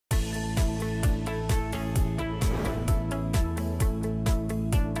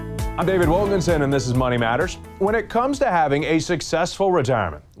I'm David Wilkinson, and this is Money Matters. When it comes to having a successful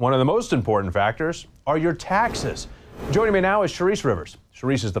retirement, one of the most important factors are your taxes. Joining me now is Charisse Rivers.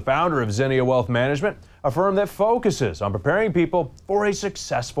 Charisse is the founder of Zinnia Wealth Management, a firm that focuses on preparing people for a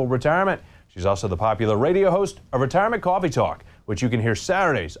successful retirement. She's also the popular radio host of Retirement Coffee Talk, which you can hear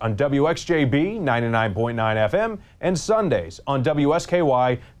Saturdays on WXJB 99.9 FM and Sundays on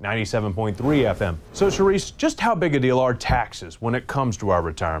WSKY 97.3 FM. So Charisse, just how big a deal are taxes when it comes to our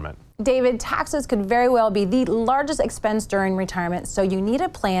retirement? David, taxes could very well be the largest expense during retirement, so you need a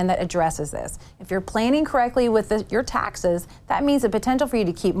plan that addresses this. If you're planning correctly with your taxes, that means the potential for you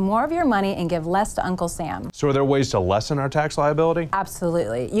to keep more of your money and give less to Uncle Sam. So are there ways to lessen our tax liability?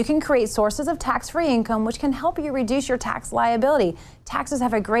 Absolutely. You can create sources of tax-free income which can help you reduce your tax liability. Taxes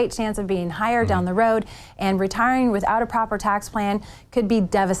have a great chance of being higher down the road, and retiring without a proper tax plan could be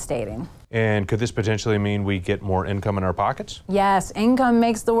devastating. And could this potentially mean we get more income in our pockets? Yes, income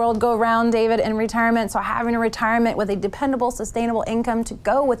makes the world go round, David, in retirement. So having a retirement with a dependable, sustainable income to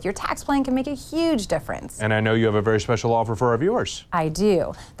go with your tax plan can make a huge difference. And I know you have a very special offer for our viewers. I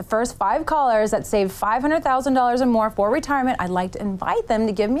do. The first 5 callers that save $500,000 or more for retirement, I'd like to invite them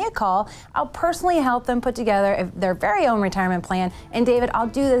to give me a call. I'll personally help them put together their very own retirement plan. And David, I'll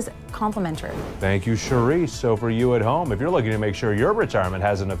do this complimentary. Thank you, Charisse. So for you at home, if you're looking to make sure your retirement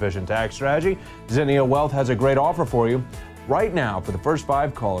has an efficient tax strategy, Zinnia Wealth has a great offer for you. Right now, for the first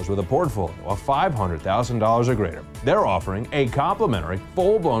 5 callers with a portfolio of $500,000 or greater, they're offering a complimentary,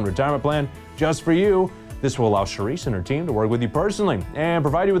 full-blown retirement plan just for you. This will allow Charisse and her team to work with you personally and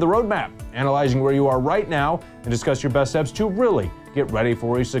provide you with a roadmap, analyzing where you are right now and discuss your best steps to really get ready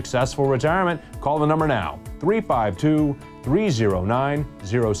for a successful retirement. Call the number now,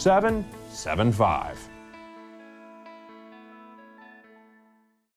 352-309-0775.